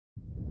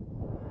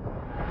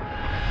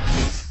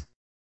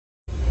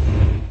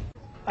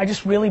I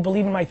just really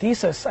believe in my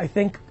thesis. I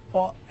think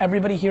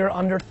everybody here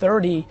under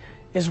 30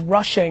 is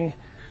rushing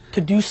to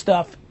do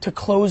stuff to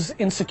close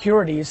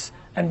insecurities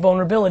and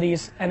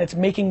vulnerabilities, and it's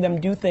making them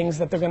do things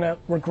that they're gonna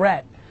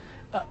regret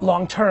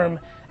long term.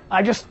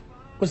 I just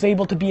was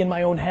able to be in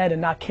my own head and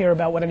not care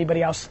about what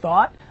anybody else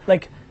thought.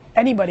 Like,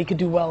 anybody could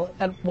do well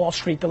at Wall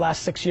Street the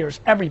last 6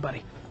 years,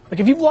 everybody. Like,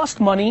 if you've lost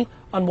money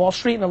on Wall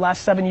Street in the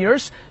last 7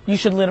 years, you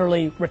should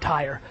literally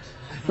retire.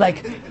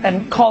 Like,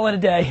 and call it a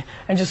day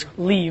and just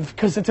leave,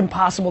 because it's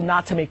impossible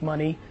not to make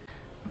money.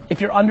 If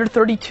you're under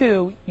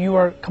 32, you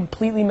are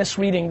completely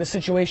misreading the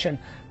situation.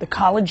 The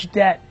college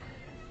debt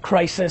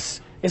crisis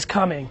is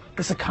coming.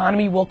 This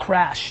economy will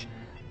crash.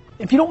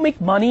 If you don't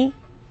make money,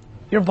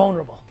 you're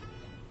vulnerable.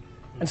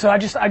 And so I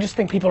just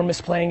think people are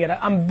misplaying it.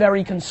 I'm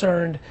very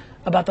concerned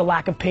about the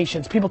lack of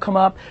patience. People come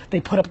up,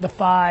 they put up the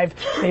 5,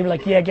 they're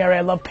like, yeah, Gary,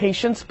 I love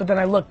patience, but then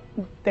I look,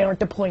 they aren't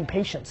deploying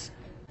patience.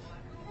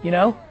 You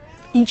know?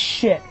 Eat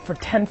shit for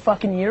 10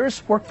 fucking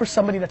years, work for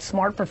somebody that's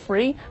smart for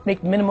free,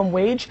 make minimum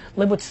wage,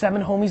 live with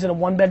 7 homies in a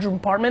 1-bedroom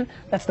apartment.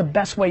 That's the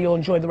best way you'll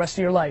enjoy the rest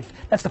of your life.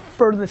 That's the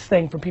furthest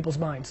thing from people's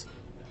minds.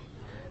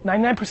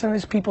 99% of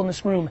these people in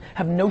this room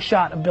have no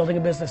shot of building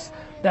a business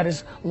that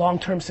is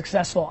long-term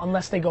successful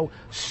unless they go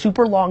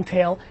super long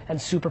tail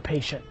and super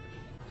patient.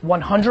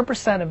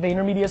 100% of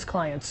VaynerMedia's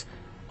clients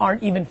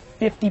aren't even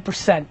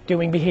 50%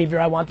 doing behavior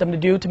I want them to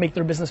do to make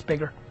their business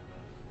bigger.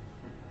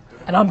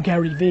 And I'm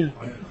Gary Vee.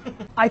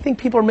 I think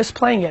people are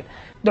misplaying it.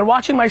 They're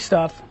watching my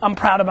stuff. I'm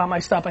proud about my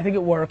stuff. I think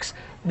it works.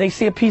 They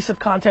see a piece of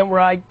content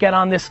where I get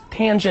on this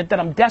tangent that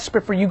I'm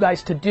desperate for you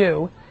guys to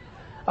do.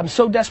 I'm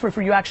so desperate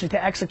for you actually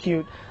to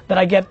execute that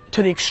I get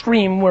to the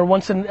extreme where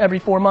once in every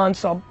 4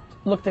 months I'll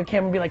look at the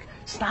camera and be like,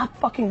 stop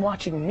fucking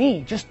watching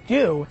me, just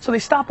do. So they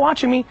stop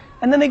watching me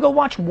and then they go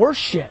watch worse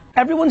shit.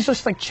 Everyone's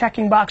just like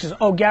checking boxes.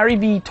 Oh, Gary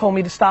Vee told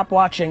me to stop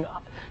watching,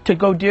 to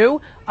go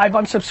do. I've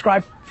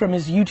unsubscribed from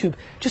his YouTube.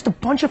 Just a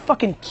bunch of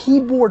fucking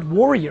keyboard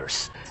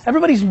warriors.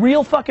 Everybody's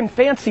real fucking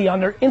fancy on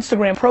their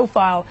Instagram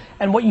profile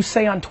and what you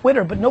say on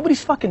Twitter, but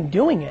nobody's fucking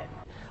doing it.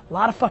 A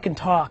lot of fucking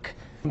talk.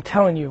 I'm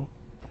telling you,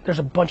 there's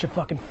a bunch of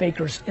fucking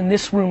fakers in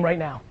this room right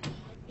now.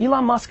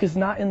 Elon Musk is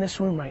not in this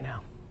room right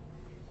now.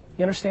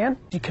 You understand?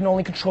 You can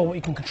only control what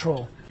you can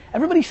control.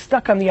 Everybody's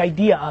stuck on the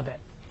idea of it.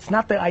 It's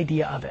not the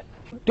idea of it.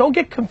 Don't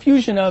get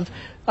confusion of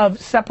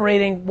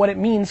separating what it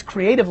means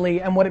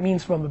creatively and what it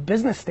means from a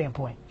business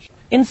standpoint.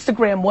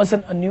 Instagram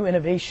wasn't a new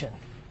innovation.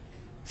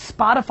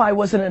 Spotify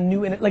wasn't a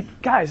new,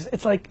 like, guys,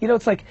 it's like, you know,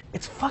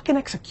 it's fucking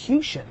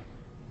execution.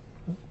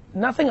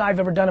 Nothing I've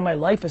ever done in my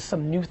life is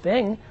some new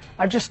thing.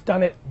 I've just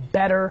done it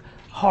better,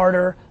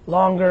 harder,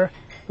 longer.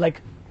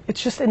 Like,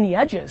 it's just in the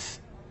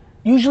edges.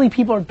 Usually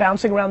people are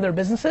bouncing around their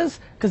businesses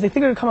because they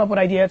think they're gonna come up with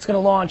an idea, it's gonna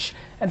launch,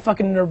 and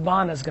fucking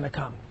Nirvana's gonna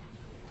come.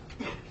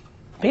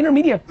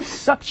 VaynerMedia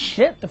sucked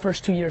shit the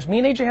first 2 years. Me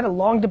and AJ had a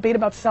long debate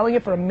about selling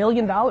it for $1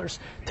 million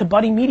to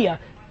Buddy Media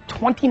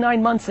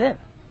 29 months in.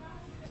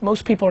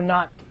 Most people are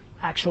not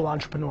actual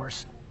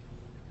entrepreneurs.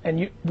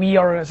 And we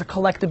are, as a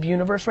collective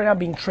universe right now,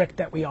 being tricked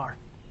that we are.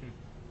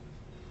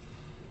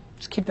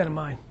 Just keep that in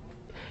mind.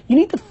 You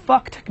need to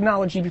fuck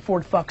technology before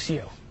it fucks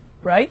you,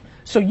 right?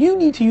 So you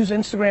need to use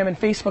Instagram and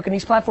Facebook and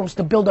these platforms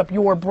to build up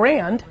your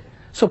brand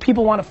so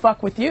people want to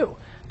fuck with you.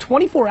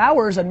 24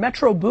 Hours and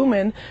Metro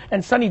Boomin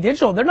and Sunny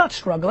Digital, they're not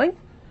struggling,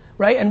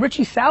 right? And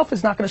Richie South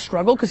is not going to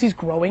struggle because he's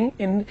growing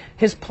in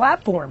his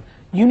platform.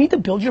 You need to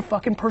build your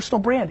fucking personal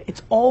brand.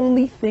 It's the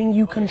only thing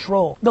you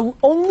control. The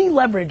only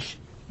leverage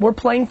we're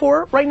playing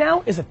for right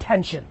now is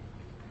attention.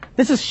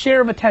 This is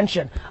share of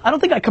attention. I don't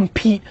think I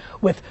compete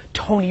with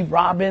Tony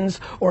Robbins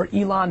or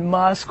Elon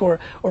Musk or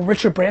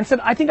Richard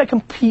Branson. I think I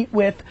compete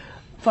with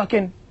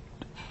fucking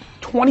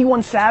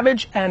 21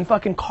 Savage and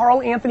fucking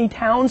Carl Anthony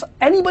Towns.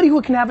 Anybody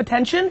who can have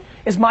attention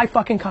is my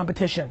fucking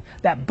competition.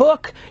 That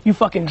book, you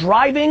fucking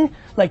driving,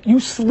 like you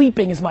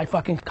sleeping is my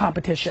fucking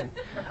competition.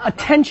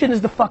 Attention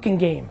is the fucking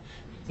game.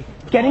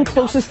 Getting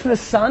closest to the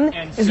sun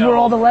is where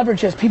all the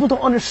leverage is. People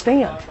don't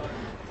understand.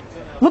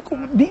 Look,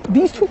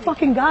 these two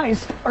fucking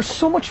guys are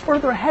so much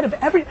further ahead of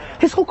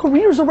his whole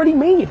career is already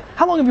made.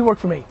 How long have you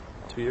worked for me?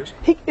 2 years.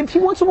 If he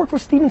wants to work for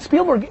Steven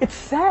Spielberg, it's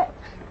set.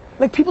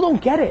 Like, people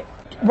don't get it.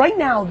 Right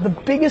now, the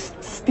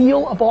biggest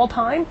steal of all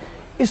time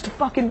is to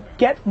fucking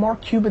get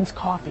Mark Cuban's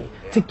coffee,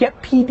 to get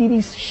P.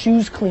 Diddy's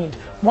shoes cleaned.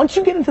 Once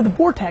you get into the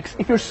vortex,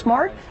 if you're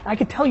smart, I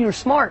can tell you're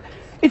smart.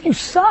 If you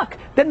suck,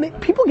 then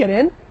people get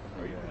in,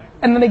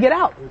 and then they get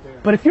out.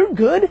 But if you're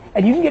good,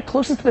 and you can get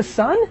closest to the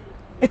sun,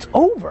 it's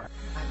over.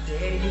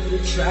 Dare you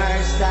to try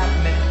and stop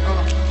me.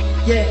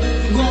 Yeah,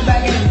 going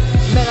back in.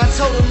 Man, I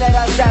told him that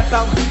I zap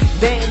out.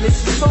 Damn,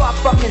 this is so I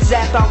fucking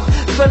zap out.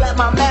 Feel like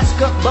my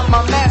mask up, but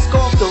my mask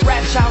off the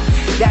ratch out.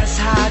 That's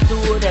how I do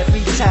it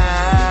every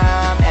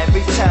time,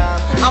 every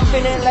time. I'm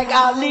feeling like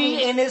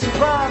Ali in his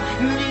prime.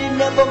 You need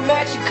never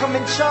match, you come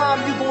and charm,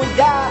 you gon'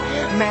 die.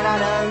 Man, I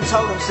done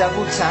told him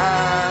several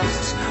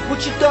times.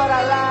 What you thought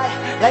I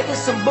lied? Like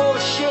it's some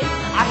bullshit.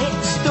 I hit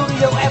the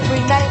studio every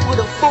night with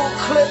a full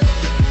clip.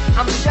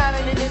 I'm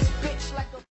shining in this